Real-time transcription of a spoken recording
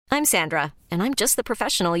I'm Sandra, and I'm just the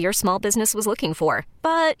professional your small business was looking for.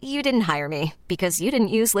 But you didn't hire me because you didn't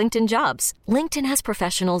use LinkedIn Jobs. LinkedIn has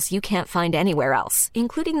professionals you can't find anywhere else,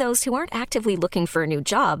 including those who aren't actively looking for a new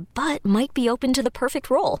job, but might be open to the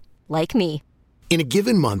perfect role, like me. In a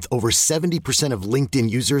given month, over 70% of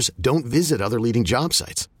LinkedIn users don't visit other leading job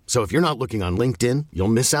sites. So if you're not looking on LinkedIn, you'll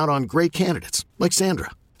miss out on great candidates like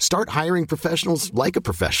Sandra. Start hiring professionals like a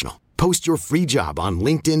professional. Post your free job on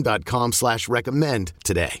linkedin.com/recommend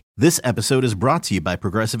today. This episode is brought to you by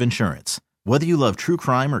Progressive Insurance. Whether you love true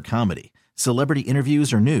crime or comedy, celebrity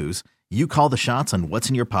interviews or news, you call the shots on what's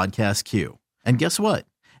in your podcast queue. And guess what?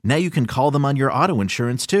 Now you can call them on your auto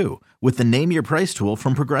insurance too with the Name Your Price tool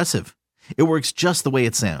from Progressive. It works just the way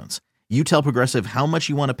it sounds. You tell Progressive how much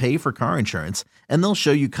you want to pay for car insurance, and they'll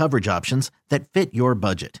show you coverage options that fit your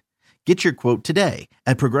budget. Get your quote today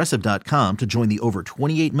at Progressive.com to join the over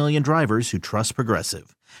 28 million drivers who trust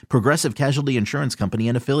Progressive. Progressive Casualty Insurance Company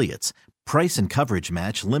and Affiliates. Price and coverage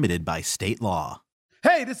match limited by state law.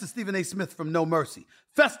 Hey, this is Stephen A. Smith from No Mercy.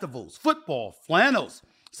 Festivals, football, flannels.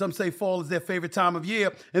 Some say fall is their favorite time of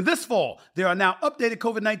year. And this fall, there are now updated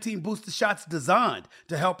COVID-19 booster shots designed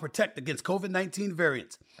to help protect against COVID-19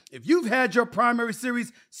 variants. If you've had your primary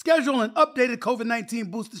series, schedule an updated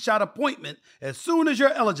COVID-19 booster shot appointment as soon as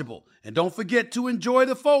you're eligible. And don't forget to enjoy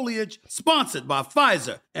the foliage. Sponsored by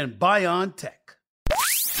Pfizer and BioNTech.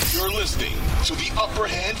 You're listening to the Upper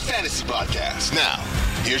Hand Fantasy Podcast. Now,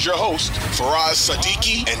 here's your host, Faraz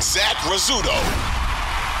Siddiqui and Zach Rizzuto.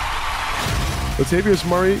 Latavius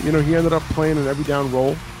Murray, he ended up playing an every down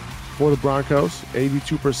role for the Broncos.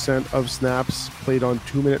 82% of snaps, played on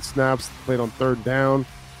 2-minute snaps, played on third down,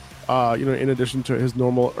 in addition to his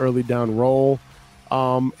normal early down role.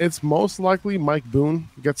 It's most likely Mike Boone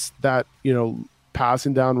gets that,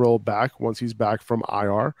 passing down role back once he's back from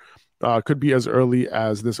IR. Could be as early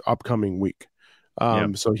as this upcoming week.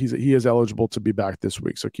 So he is eligible to be back this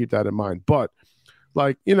week. So keep that in mind. But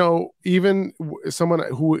even someone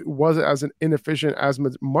who was as inefficient as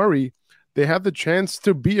Murray, they have the chance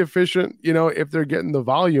to be efficient, if they're getting the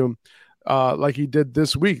volume like he did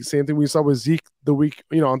this week. Same thing we saw with Zeke the week,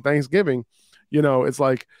 on Thanksgiving. It's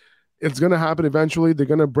like it's going to happen eventually. They're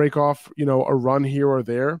going to break off, a run here or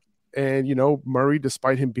there. And, Murray,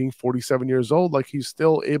 despite him being 47 years old, he's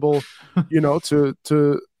still able, to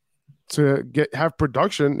have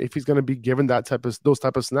production if he's going to be given those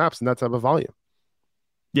type of snaps and that type of volume.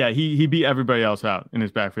 Yeah, he beat everybody else out in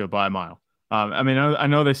his backfield by a mile. I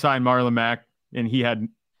know they signed Marlon Mack, and he had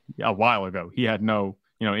a while ago. He had no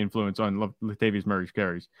influence on Latavius Murray's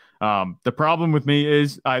carries. The problem with me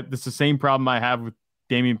is it's the same problem I have with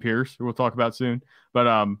Dameon Pierce, who we'll talk about soon. But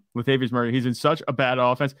Latavius Murray, he's in such a bad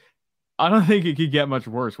offense. I don't think it could get much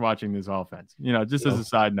worse watching this offense. Just as a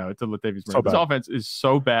side note to Latavius Murray, this offense is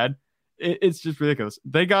so bad, it's just ridiculous.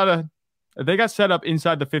 They got set up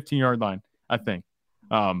inside the 15-yard line, I think.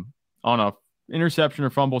 On a interception or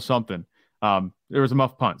fumble, something. There was a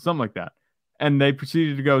muff punt, something like that. And they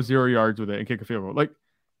proceeded to go 0 yards with it and kick a field goal.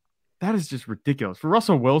 That is just ridiculous. For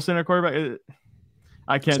Russell Wilson, a quarterback,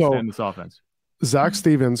 I can't stand this offense. Zach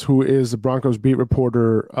Stevens, who is the Broncos beat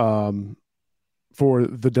reporter for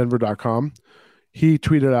the Denver.com, he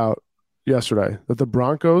tweeted out yesterday that the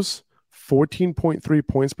Broncos' 14.3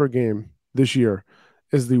 points per game this year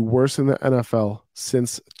is the worst in the NFL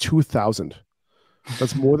since 2000.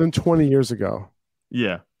 That's more than 20 years ago.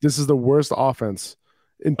 Yeah. This is the worst offense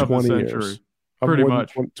in 20 years. Pretty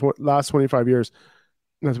much. Last 25 years.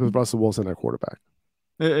 And that's with Russell Wilson at quarterback.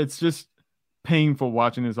 It's just painful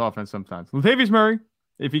watching this offense sometimes. Latavius Murray,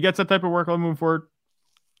 if he gets that type of workload moving forward,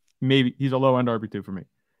 maybe he's a low-end RB2 for me.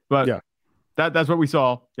 But yeah, that's what we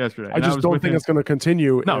saw yesterday. I just don't think it's going to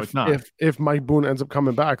continue. No, it's not. If Mike Boone ends up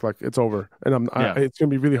coming back, it's over. And it's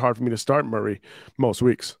going to be really hard for me to start Murray most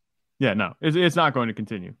weeks. Yeah, no, it's not going to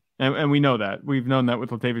continue. And we know that. We've known that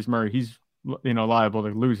with Latavius Murray. He's, liable to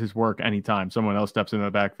lose his work anytime someone else steps into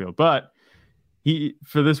the backfield. But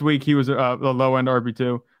for this week, he was a low-end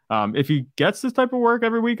RB2. If he gets this type of work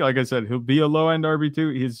every week, like I said, he'll be a low-end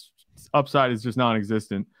RB2. His upside is just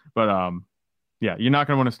non-existent. But, you're not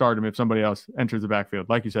going to want to start him if somebody else enters the backfield.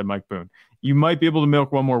 Like you said, Mike Boone. You might be able to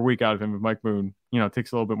milk one more week out of him if Mike Boone,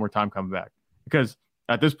 takes a little bit more time coming back. Because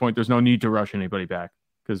at this point, there's no need to rush anybody back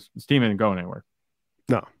because his team isn't going anywhere.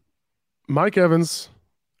 No. Mike Evans,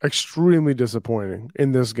 extremely disappointing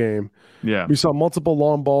in this game. Yeah. We saw multiple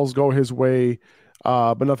long balls go his way,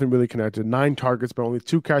 but nothing really connected. 9 targets, but only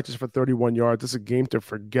 2 catches for 31 yards. This is a game to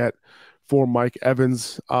forget for Mike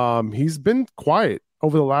Evans. He's been quiet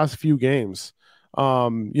over the last few games.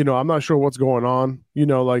 I'm not sure what's going on.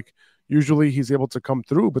 Usually he's able to come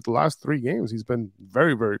through, but the last 3 games he's been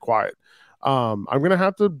very, very quiet. I'm going to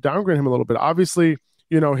have to downgrade him a little bit. Obviously,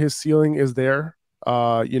 his ceiling is there,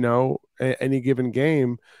 any given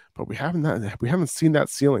game, but we haven't seen that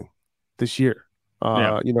ceiling this year.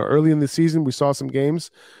 Early in the season, we saw some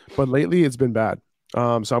games, but lately it's been bad. So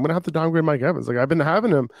I'm going to have to downgrade Mike Evans. Like, I've been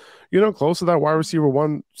having him, close to that wide receiver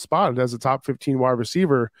 1 spot as a top 15 wide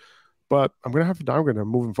receiver, but I'm going to have to downgrade him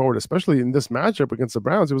moving forward, especially in this matchup against the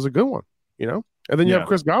Browns. It was a good one, And then you have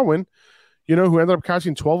Chris Godwin, who ended up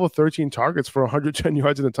catching 12 of 13 targets for 110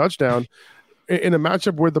 yards and a touchdown in a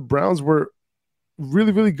matchup where the Browns were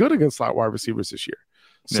really, really good against slot wide receivers this year.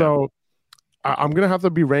 So I'm going to have to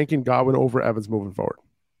be ranking Godwin over Evans moving forward.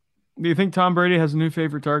 Do you think Tom Brady has a new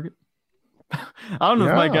favorite target? I don't know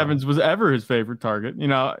if Mike Evans was ever his favorite target.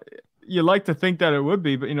 You like to think that it would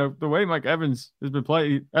be, but the way Mike Evans has been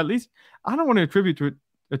playing, at least I don't want to attribute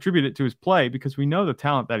it to his play, because we know the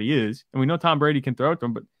talent that he is, and we know Tom Brady can throw it to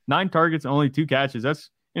him, but 9 targets and only 2 catches, that's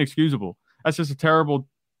inexcusable. That's just a terrible,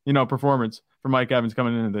 performance for Mike Evans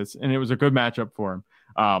coming into this, and it was a good matchup for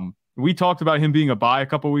him. We talked about him being a buy a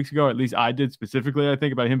couple of weeks ago, at least I did specifically, I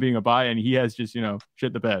think, about him being a buy, and he has just,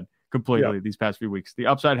 shit the bed completely these past few weeks. The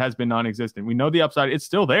upside has been non-existent. We know the upside, it's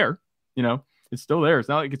still there, it's still there. It's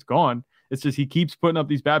not like it's gone. It's just he keeps putting up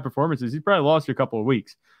these bad performances. He's probably lost you a couple of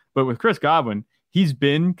weeks, but with Chris Godwin, he's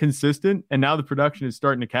been consistent, and now the production is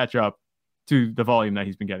starting to catch up to the volume that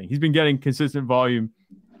he's been getting. He's been getting consistent volume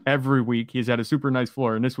every week. He's had a super nice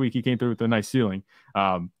floor, and this week he came through with a nice ceiling.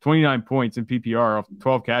 29 points in PPR off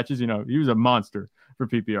 12 catches. He was a monster for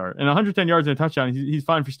PPR. And 110 yards and a touchdown, he's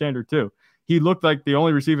fine for standard too. He looked like the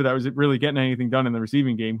only receiver that was really getting anything done in the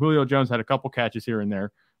receiving game. Julio Jones had a couple catches here and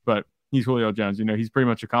there, but he's Julio Jones. He's pretty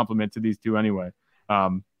much a compliment to these two anyway.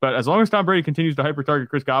 But as long as Tom Brady continues to hyper-target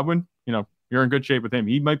Chris Godwin, you're in good shape with him.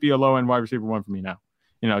 He might be a low-end wide receiver 1 for me now,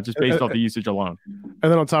 just based off the usage alone.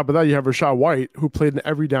 And then on top of that, you have Rachaad White, who played an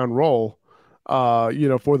every down role, for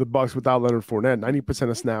the Bucs without Leonard Fournette. 90%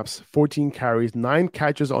 of snaps, 14 carries, 9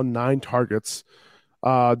 catches on 9 targets.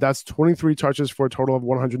 That's 23 touches for a total of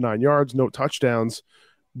 109 yards, no touchdowns.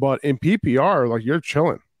 But in PPR, like, you're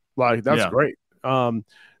chilling. Like, that's great. And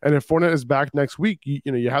if Fournette is back next week,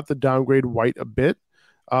 you have to downgrade White a bit,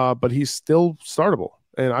 but he's still startable.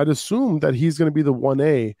 And I'd assume that he's going to be the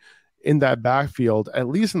 1A in that backfield, at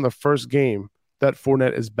least in the first game that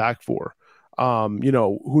Fournette is back for.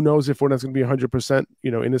 Who knows if Fournette's going to be 100%,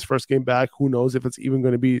 in his first game back. Who knows if it's even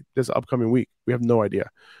going to be this upcoming week? We have no idea.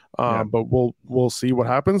 But we'll see what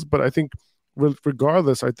happens. But I think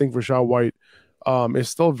regardless, I think Rachaad White is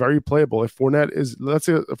still very playable. If Fournette is, let's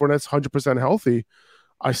say if Fournette's 100% healthy,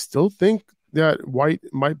 I still think that White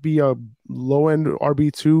might be a low-end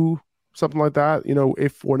RB2, something like that,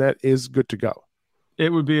 if Fournette is good to go.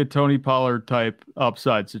 It would be a Tony Pollard type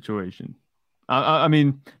upside situation. I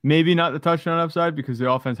mean, maybe not the touchdown upside because the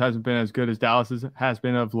offense hasn't been as good as Dallas has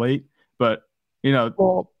been of late, but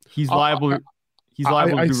he's liable to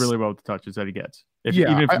do really well with the touches that he gets,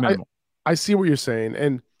 even if it's minimal. I see what you're saying,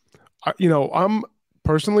 and I'm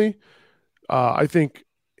personally, I think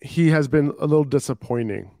he has been a little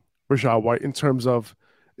disappointing, Rachaad White, in terms of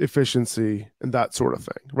efficiency and that sort of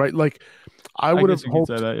thing, right? Like, I would have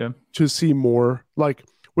hoped to see more. Like,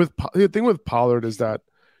 the thing with Pollard is that,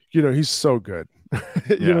 he's so good.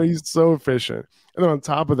 He's so efficient. And then on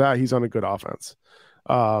top of that, he's on a good offense.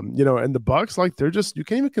 And the Bucs, like, they're just, you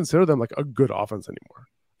can't even consider them like a good offense anymore.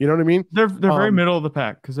 You know what I mean? They're very middle of the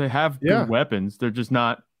pack because they have good weapons. They're just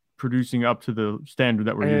not producing up to the standard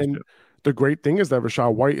that we're used to. The great thing is that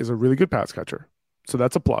Rachaad White is a really good pass catcher. So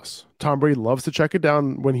that's a plus. Tom Brady loves to check it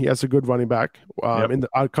down when he has a good running back coming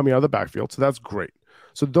out of the backfield. So that's great.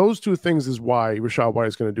 So those two things is why Rachaad White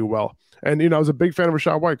is going to do well. And, I was a big fan of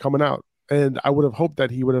Rachaad White coming out. And I would have hoped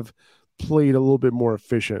that he would have played a little bit more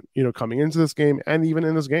efficient, coming into this game and even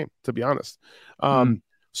in this game, to be honest.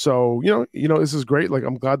 So, this is great. Like,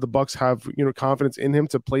 I'm glad the Bucs have, confidence in him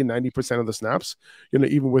to play 90% of the snaps,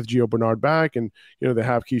 even with Gio Bernard back and, they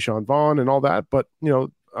have Keyshawn Vaughn and all that. But,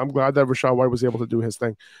 I'm glad that Rachaad White was able to do his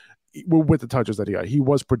thing with the touches that he got. He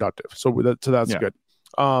was productive. So that's good.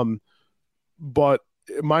 But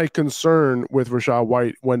my concern with Rachaad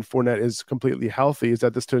White when Fournette is completely healthy is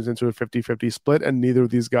that this turns into a 50-50 split and neither of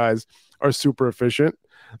these guys are super efficient.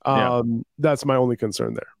 That's my only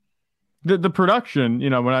concern there. The production,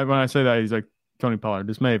 when I say that he's like Tony Pollard,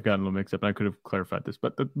 this may have gotten a little mixed up and I could have clarified this,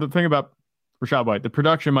 but the thing about Rachaad White, the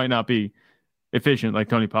production might not be efficient like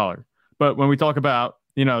Tony Pollard. But when we talk about,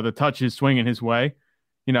 the touches swinging his way,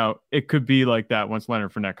 it could be like that once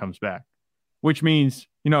Leonard Fournette comes back, which means,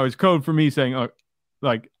 it's code for me saying,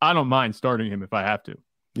 like, I don't mind starting him if I have to.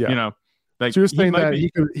 Yeah. So you're saying that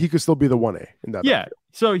he could still be the 1A in that. Yeah.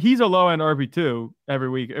 So he's a low end RB2 every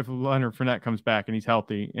week if Leonard Fournette comes back and he's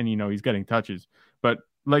healthy and he's getting touches. But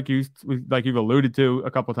like you've alluded to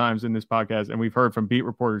a couple times in this podcast, and we've heard from beat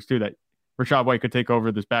reporters too that Rachaad White could take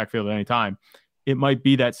over this backfield at any time. It might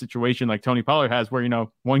be that situation like Tony Pollard has where,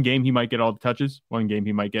 one game he might get all the touches, one game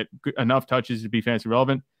he might get enough touches to be fantasy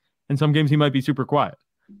relevant, and some games he might be super quiet.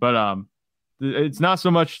 But it's not so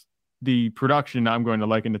much the production I'm going to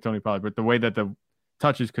liken to Tony Pollard, but the way that the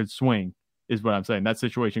touches could swing is what I'm saying. That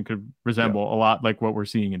situation could resemble a lot like what we're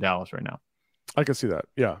seeing in Dallas right now. I can see that.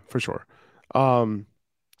 Yeah, for sure.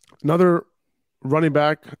 Another running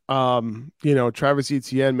back, Travis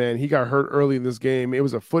Etienne, man, he got hurt early in this game. It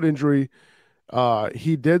was a foot injury.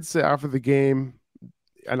 He did say after the game,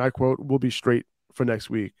 and I quote, "We'll be straight for next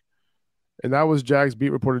week." And that was Jags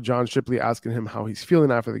beat reporter John Shipley asking him how he's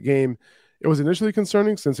feeling after the game. It was initially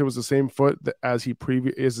concerning since it was the same foot as his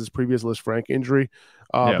previous Liz Frank injury.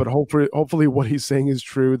 But hopefully what he's saying is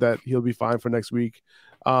true, that he'll be fine for next week.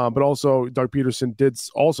 But also Doug Peterson did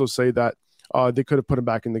also say that they could have put him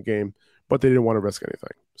back in the game, but they didn't want to risk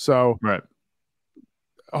anything. So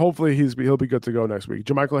hopefully he'll be good to go next week.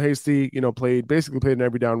 JaMycal Hasty, played an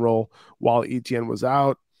every down role while Etienne was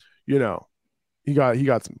out. He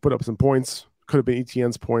put up some points. Could have been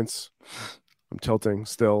Etienne's points. I'm tilting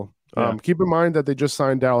still. Keep in mind that they just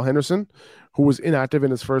signed Darrell Henderson, who was inactive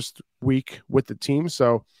in his first week with the team.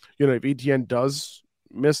 So, if Etienne does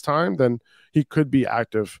miss time, then he could be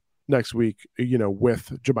active next week,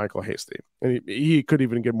 with JaMycal Hasty. And he could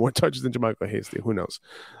even get more touches than JaMycal Hasty. Who knows?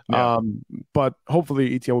 Yeah. But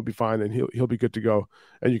hopefully Etienne will be fine and he'll be good to go,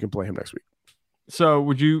 and you can play him next week. So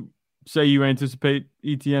would you say you anticipate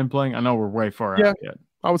Etienne playing? I know we're way far out yet.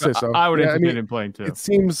 I would say so. I would anticipate him playing too. It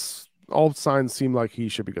seems all signs seem like he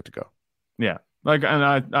should be good to go. Yeah. And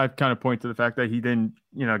I kind of point to the fact that he didn't,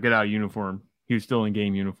 get out of uniform. He was still in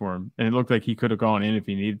game uniform, and it looked like he could have gone in if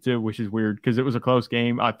he needed to, which is weird because it was a close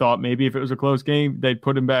game. I thought maybe if it was a close game, they'd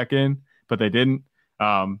put him back in, but they didn't.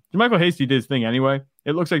 JaMycal Hasty did his thing anyway.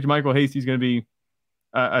 It looks like JaMycal Hasty is going to be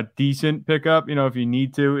a decent pickup, if you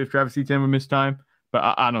need to, if Travis Etienne would miss time.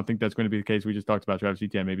 But I don't think that's going to be the case. We just talked about Travis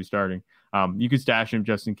Etienne maybe starting. You could stash him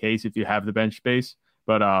just in case if you have the bench space.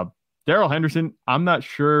 But Darrell Henderson, I'm not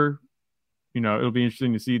sure. It'll be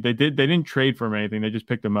interesting to see. They didn't trade for him or anything. They just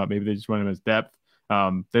picked him up. Maybe they just went him as depth.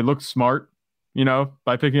 They looked smart,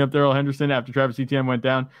 by picking up Darrell Henderson after Travis Etienne went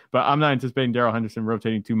down. But I'm not anticipating Darrell Henderson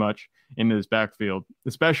rotating too much into this backfield,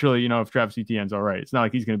 especially, if Travis Etienne's all right. It's not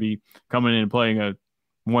like he's going to be coming in and playing a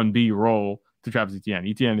 1B role to Travis Etienne.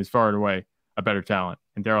 Etienne is far and away a better talent,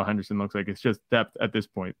 and Darrell Henderson looks like it's just depth at this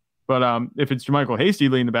point. But if it's JaMycal Hasty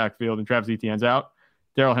leading the backfield and Travis Etienne's out,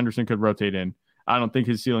 Darrell Henderson could rotate in. I don't think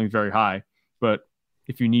his ceiling is very high. But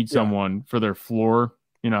if you need someone for their floor,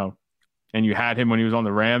 and you had him when he was on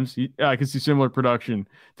the Rams, I could see similar production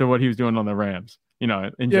to what he was doing on the Rams.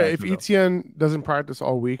 If Etienne doesn't practice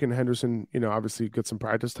all week and Henderson, obviously gets some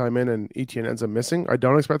practice time in, and Etienne ends up missing, I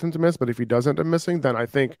don't expect him to miss. But if he does end up missing, then I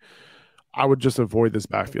think I would just avoid this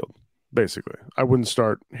backfield. Basically, I wouldn't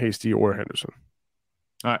start Hasty or Henderson.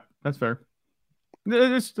 All right, that's fair.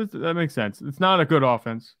 That makes sense. It's not a good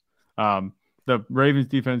offense. The Ravens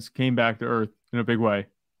defense came back to earth in a big way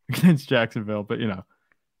against Jacksonville, but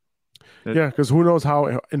because who knows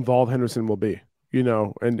how involved Henderson will be,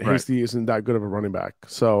 and Hasty isn't that good of a running back.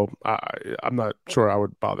 So I'm not sure I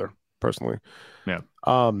would bother personally. Yeah.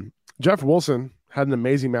 Jeff Wilson had an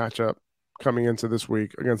amazing matchup coming into this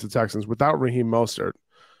week against the Texans without Raheem Mostert.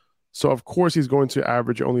 So of course he's going to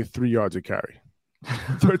average only 3 yards a carry.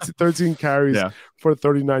 13 carries for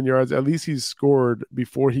 39 yards. At least he's scored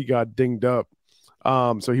before he got dinged up.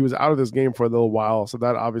 So he was out of this game for a little while. So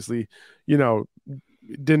that obviously,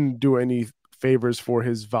 didn't do any favors for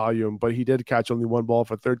his volume, but he did catch only one ball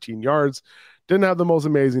for 13 yards. Didn't have the most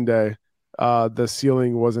amazing day. The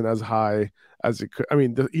ceiling wasn't as high as it could. I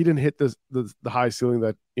mean, he didn't hit the high ceiling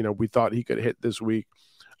that, we thought he could hit this week.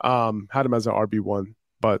 Had him as an RB1,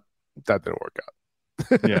 but that didn't work out.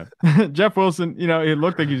 Yeah. Jeff Wilson, it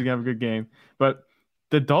looked like he was going to have a good game, but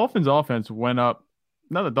the Dolphins offense went up.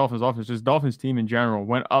 Not the Dolphins offense, just Dolphins team in general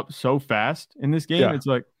went up so fast in this game. Yeah. It's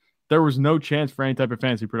like there was no chance for any type of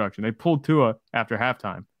fantasy production. They pulled Tua after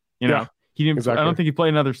halftime. He didn't. Exactly. I don't think he played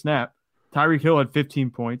another snap. Tyreek Hill had 15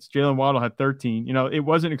 points. Jalen Waddle had 13. It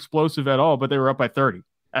wasn't explosive at all, but they were up by 30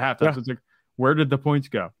 at halftime. Yeah. So it's like, where did the points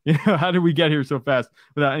go? How did we get here so fast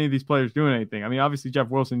without any of these players doing anything? I mean, obviously Jeff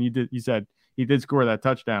Wilson, he said he did score that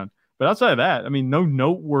touchdown, but outside of that, I mean, no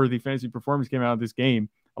noteworthy fantasy performance came out of this game.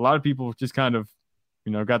 A lot of people just kind of,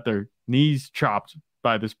 got their knees chopped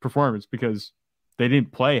by this performance because they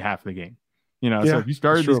didn't play half the game. So if you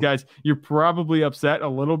started these guys, you're probably upset a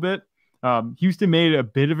little bit. Houston made a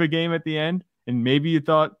bit of a game at the end, and maybe you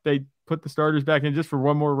thought they put the starters back in just for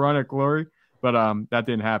one more run at glory, but that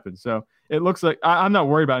didn't happen. So it looks like I'm not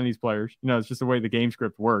worried about any of these players. It's just the way the game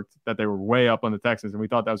script worked, that they were way up on the Texans, and we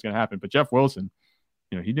thought that was going to happen. But Jeff Wilson,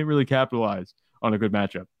 he didn't really capitalize on a good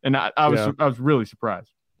matchup, and I was really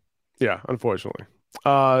surprised. Yeah, unfortunately.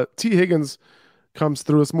 T. Higgins comes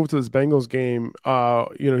through. Let's move to this Bengals game.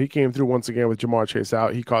 He came through once again with Ja'Marr Chase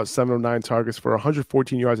out. He caught 7 of 9 targets for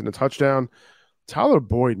 114 yards and a touchdown. Tyler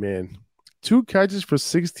Boyd, man, 2 catches for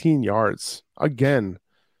 16 yards. Again,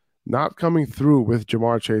 not coming through with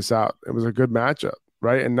Ja'Marr Chase out. It was a good matchup,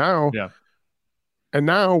 right? And now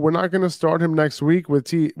we're not going to start him next week with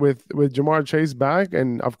Ja'Marr Chase back,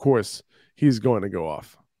 and of course he's going to go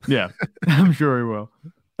off. Yeah, I'm sure he will.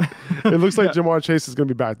 It looks like Ja'Marr Chase is going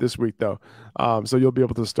to be back this week, though, so you'll be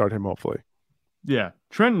able to start him hopefully. Yeah,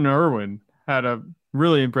 Trenton Irwin had a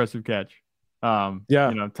really impressive catch.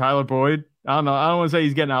 Tyler Boyd, I don't want to say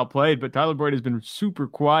he's getting outplayed, but Tyler Boyd has been super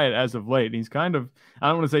quiet as of late. And he's kind of, I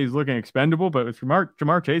don't want to say he's looking expendable, but with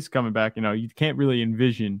Ja'Marr Chase coming back, you can't really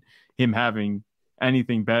envision him having any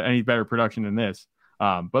better production than this.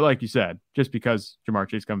 But like you said, just because Ja'Marr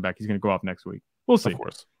Chase coming back, he's going to go off next week. We'll see. Of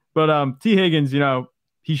course. But T. Higgins,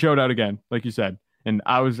 he showed out again, like you said. And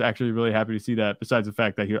I was actually really happy to see that, besides the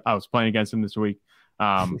fact that I was playing against him this week.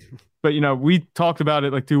 But, we talked about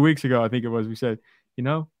it like 2 weeks ago, I think it was. We said,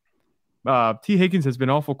 T. Higgins has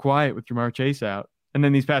been awful quiet with Ja'Marr Chase out. And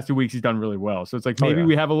then these past 2 weeks, he's done really well. So it's like maybe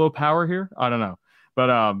we have a little power here. I don't know.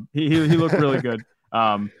 But he looked really good.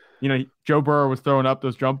 Joe Burrow was throwing up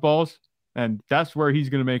those jump balls, and that's where he's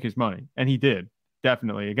going to make his money. And he did,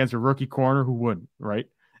 definitely, against a rookie corner who wouldn't, right?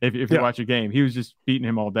 If you watch a game, he was just beating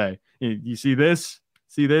him all day. You see this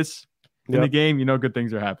in the game, good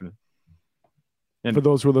things are happening. And for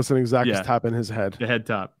those who are listening, Zach is tapping his head. The head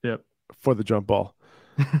top, yep. For the jump ball.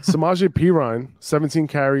 Samaje Perine, 17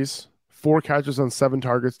 carries, 4 catches on 7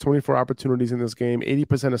 targets, 24 opportunities in this game,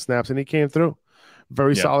 80% of snaps, and he came through.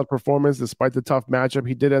 Very solid performance despite the tough matchup.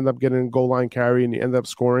 He did end up getting a goal line carry, and he ended up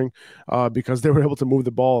scoring because they were able to move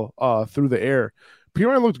the ball through the air.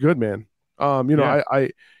 Perine looked good, man. I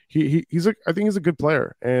think he's a good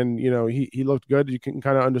player, and he looked good. You can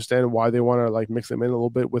kind of understand why they want to like mix him in a little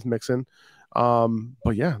bit with Mixon.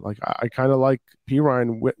 But yeah, like I kind of like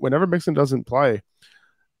Perine. Whenever Mixon doesn't play, it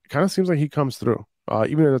kind of seems like he comes through.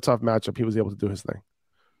 Even in a tough matchup, he was able to do his thing.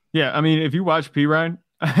 Yeah, I mean, if you watch Perine,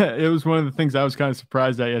 it was one of the things I was kind of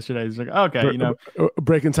surprised at yesterday. He's like, okay,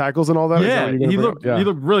 breaking tackles and all that. Yeah, he looked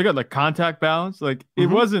really good. Like contact balance, like it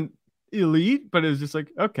wasn't elite, but it was just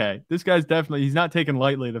like, okay, this guy's definitely, he's not taking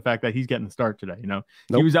lightly the fact that he's getting the start today. Nope.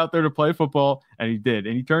 He was out there to play football, and he did,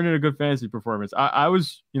 and he turned in a good fantasy performance. I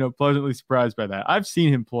was pleasantly surprised by that. I've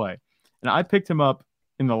seen him play, and I picked him up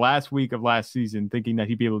in the last week of last season thinking that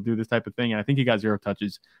he'd be able to do this type of thing, and I think he got 0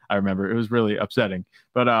 touches. I remember it was really upsetting,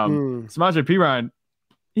 but Samaje Perine,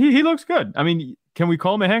 he looks good. I mean, can we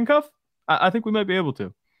call him a handcuff? I think we might be able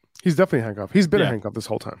to. He's definitely a handcuff. He's been a handcuff this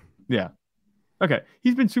whole time. Yeah. Okay,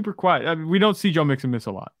 he's been super quiet. I mean, we don't see Joe Mixon miss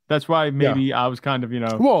a lot. That's why maybe I was kind of,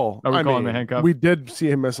 calling him a handcuff. We did see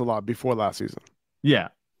him miss a lot before last season. Yeah,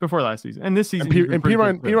 before last season. And this season. And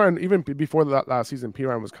Perine, even before that last season,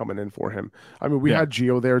 Perine was coming in for him. I mean, we had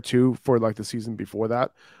Gio there too for like the season before that.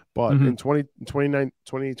 But in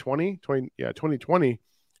 2020,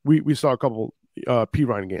 we saw a couple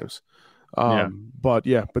Perine games. But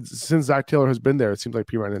since Zach Taylor has been there, it seems like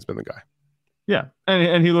Perine has been the guy. Yeah,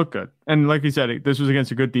 and he looked good. And like you said, this was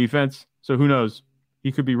against a good defense. So who knows?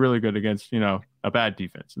 He could be really good against, a bad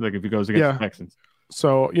defense. Like if he goes against the Texans.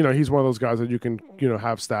 So, he's one of those guys that you can,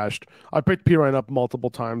 have stashed. I picked Perine up multiple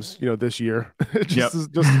times, this year.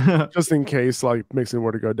 just in case like Mixon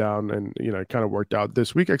were to go down, and, it kind of worked out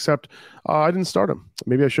this week, except I didn't start him.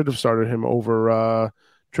 Maybe I should have started him over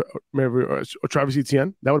Travis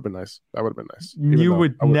Etienne. That would have been nice. You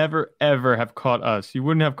would never, ever have caught us. You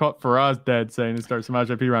wouldn't have caught Faraz dead saying to start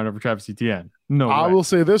Samaje Perine over Travis Etienne. No way. I will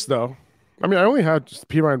say this, though. I mean, I only had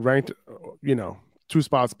Perine ranked, 2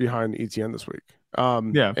 spots behind Etienne this week.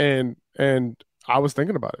 And I was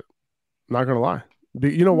thinking about it. Not going to lie.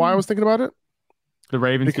 You know why I was thinking about it? The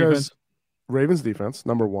Ravens defense? Ravens defense,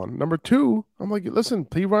 number 1. Number 2, I'm like, listen,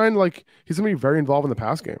 Perine, like, he's going to be very involved in the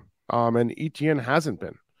pass game. And Etienne hasn't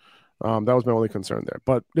been. That was my only concern there.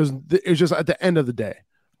 But it's just at the end of the day,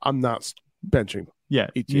 I'm not benching. Yeah,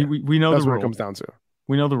 Etienne. We know that's the where rule. It comes down to.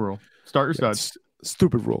 We know the rule. Start your studs.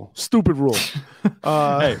 Stupid rule.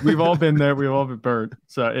 Hey, we've all been there. We've all been burnt.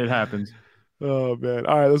 So it happens. Oh, man.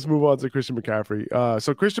 All right, let's move on to Christian McCaffrey.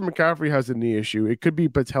 So Christian McCaffrey has a knee issue. It could be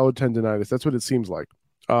patella tendonitis. That's what it seems like.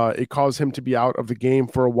 It caused him to be out of the game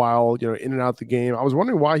for a while, in and out the game. I was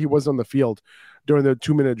wondering why he wasn't on the field during the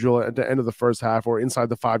 2-minute drill at the end of the first half or inside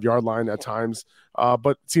the 5-yard line at times.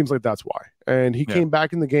 But it seems like that's why. And he came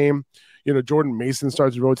back in the game. Jordan Mason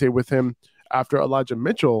starts to rotate with him after Elijah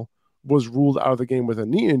Mitchell was ruled out of the game with a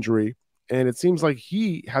knee injury. And it seems like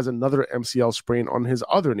he has another MCL sprain on his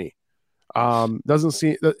other knee.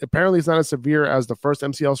 Apparently it's not as severe as the first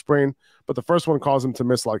MCL sprain, but the first one caused him to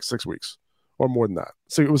miss like 6 weeks or more than that.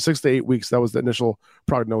 So it was 6 to 8 weeks. That was the initial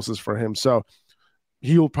prognosis for him. So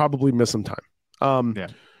he'll probably miss some time.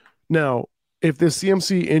 Now, if this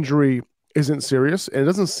CMC injury isn't serious, and it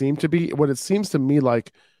doesn't seem to be, what it seems to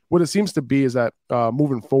be is that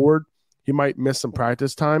moving forward, he might miss some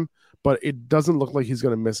practice time, but it doesn't look like he's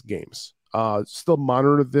going to miss games. Still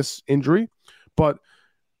monitor this injury, but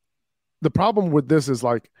the problem with this is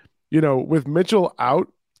with Mitchell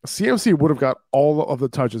out, CMC would have got all of the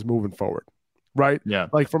touches moving forward, right? Yeah.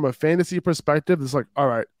 Like from a fantasy perspective, it's like, all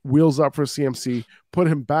right, wheels up for CMC, put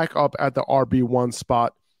him back up at the RB1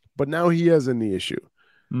 spot, but now he has a knee issue.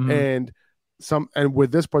 And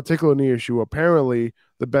with this particular knee issue, apparently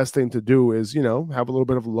the best thing to do is, have a little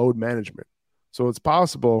bit of load management. So it's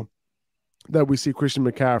possible that we see Christian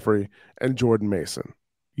McCaffrey and Jordan Mason,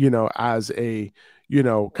 as a,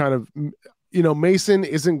 Mason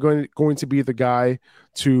isn't going to be the guy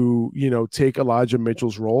to, take Elijah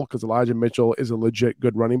Mitchell's role, because Elijah Mitchell is a legit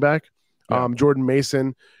good running back. Jordan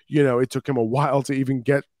Mason, it took him a while to even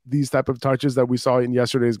get these type of touches that we saw in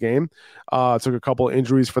yesterday's game. It took a couple of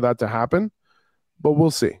injuries for that to happen, but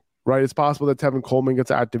we'll see, right? It's possible that Tevin Coleman gets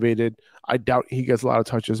activated. I doubt he gets a lot of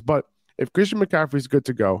touches, but if Christian McCaffrey is good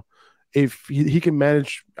to go, if he can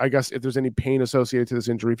manage, I guess, if there's any pain associated to this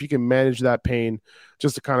injury, if he can manage that pain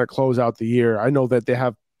just to kind of close out the year. I know that they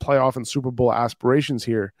have playoff and Super Bowl aspirations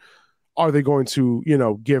here. Are they going to,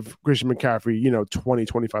 give Christian McCaffrey, 20,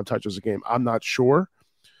 25 touches a game? I'm not sure.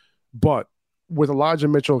 But with Elijah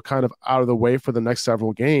Mitchell kind of out of the way for the next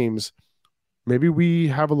several games, maybe we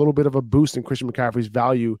have a little bit of a boost in Christian McCaffrey's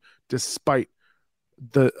value despite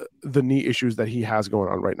the knee issues that he has going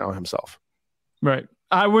on right now himself. Right.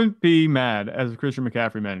 I wouldn't be mad as a Christian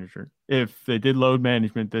McCaffrey manager if they did load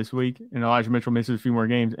management this week and Elijah Mitchell misses a few more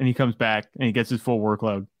games and he comes back and he gets his full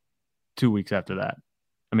workload 2 weeks after that.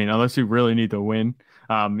 I mean, unless you really need to win,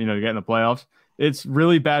 to get in the playoffs. It's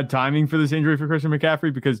really bad timing for this injury for Christian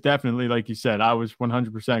McCaffrey because definitely, like you said, I was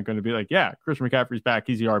 100% going to be like, yeah, Christian McCaffrey's back.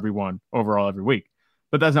 He's the RB1 overall every week.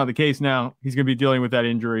 But that's not the case now. He's going to be dealing with that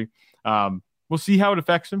injury. We'll see how it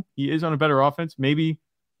affects him. He is on a better offense. Maybe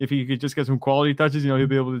if he could just get some quality touches, he'll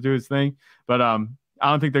be able to do his thing. But I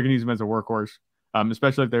don't think they're going to use him as a workhorse,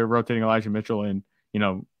 especially if they're rotating Elijah Mitchell and,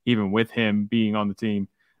 even with him being on the team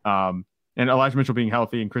and Elijah Mitchell being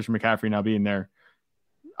healthy and Christian McCaffrey now being there.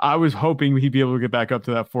 I was hoping he'd be able to get back up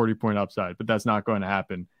to that 40-point upside, but that's not going to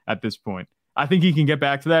happen at this point. I think he can get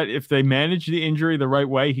back to that. If they manage the injury the right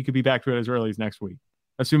way, he could be back to it as early as next week,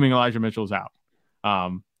 assuming Elijah Mitchell's out,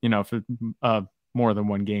 for more than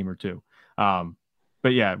one game or two.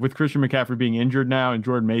 But yeah, with Christian McCaffrey being injured now and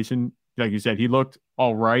Jordan Mason, like you said, he looked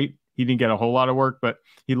all right. He didn't get a whole lot of work, but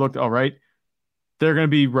he looked all right. They're going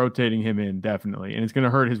to be rotating him in definitely, and it's going to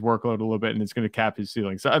hurt his workload a little bit, and it's going to cap his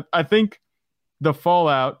ceiling. So I think the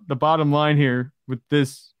fallout, the bottom line here with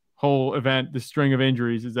this whole event, this string of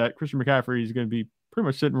injuries, is that Christian McCaffrey is going to be pretty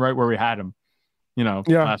much sitting right where we had him,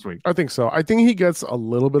 last week. I think so. I think he gets a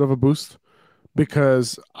little bit of a boost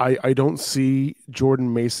because I don't see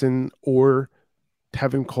Jordan Mason or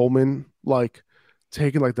Tevin Coleman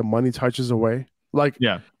taking the money touches away.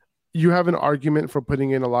 You have an argument for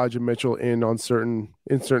putting in Elijah Mitchell in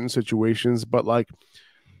certain situations, but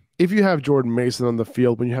if you have Jordan Mason on the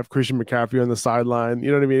field, when you have Christian McCaffrey on the sideline,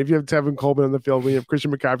 you know what I mean? If you have Tevin Coleman on the field, when you have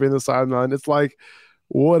Christian McCaffrey on the sideline, it's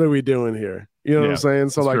what are we doing here? You know what I'm saying?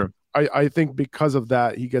 So I think because of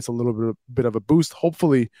that, he gets a little bit of a boost.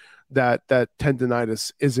 Hopefully that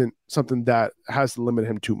tendonitis isn't something that has to limit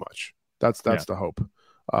him too much. That's the hope.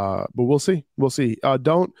 But we'll see.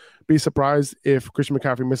 Don't be surprised if Christian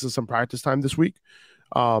McCaffrey misses some practice time this week.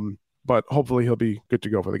 But hopefully he'll be good to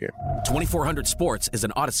go for the game. 2400 Sports is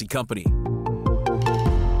an Odyssey company.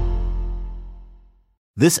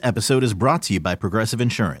 This episode is brought to you by Progressive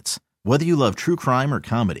Insurance. Whether you love true crime or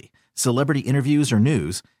comedy, celebrity interviews or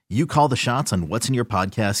news, you call the shots on what's in your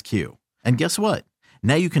podcast queue. And guess what?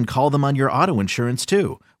 Now you can call them on your auto insurance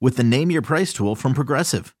too with the Name Your Price tool from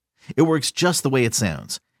Progressive. It works just the way it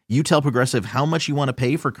sounds. You tell Progressive how much you want to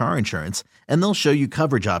pay for car insurance, and they'll show you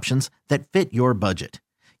coverage options that fit your budget.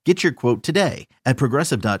 Get your quote today at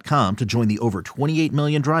Progressive.com to join the over 28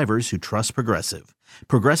 million drivers who trust Progressive.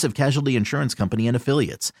 Progressive Casualty Insurance Company and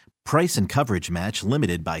Affiliates. Price and coverage match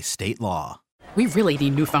limited by state law. We really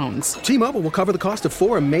need new phones. T-Mobile will cover the cost of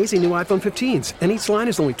 4 amazing new iPhone 15s, and each line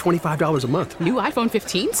is only $25 a month. New iPhone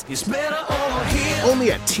 15s? It's better over here.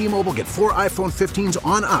 Only at T-Mobile, get 4 iPhone 15s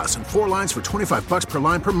on us and 4 lines for $25 per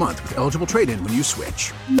line per month with eligible trade-in when you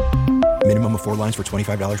switch. Minimum of 4 lines for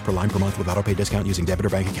 $25 per line per month with autopay discount using debit or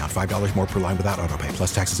bank account. $5 more per line without autopay,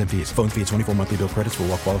 plus taxes and fees. Phone fee at 24 monthly bill credits for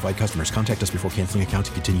well-qualified customers. Contact us before canceling account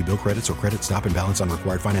to continue bill credits or credit stop and balance on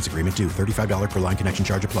required finance agreement due. $35 per line connection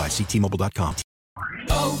charge applies. See T-Mobile.com.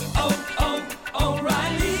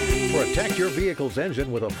 O'Reilly. Protect your vehicle's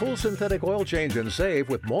engine with a full synthetic oil change and save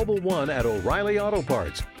with Mobil 1 at O'Reilly Auto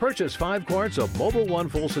Parts. Purchase 5 quarts of Mobil 1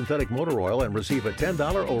 full synthetic motor oil and receive a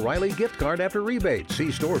 $10 O'Reilly gift card after rebate.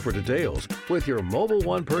 See store for details. With your Mobil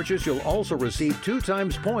 1 purchase, you'll also receive 2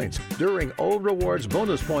 times points during O Rewards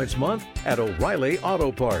Bonus Points Month at O'Reilly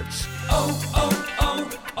Auto Parts.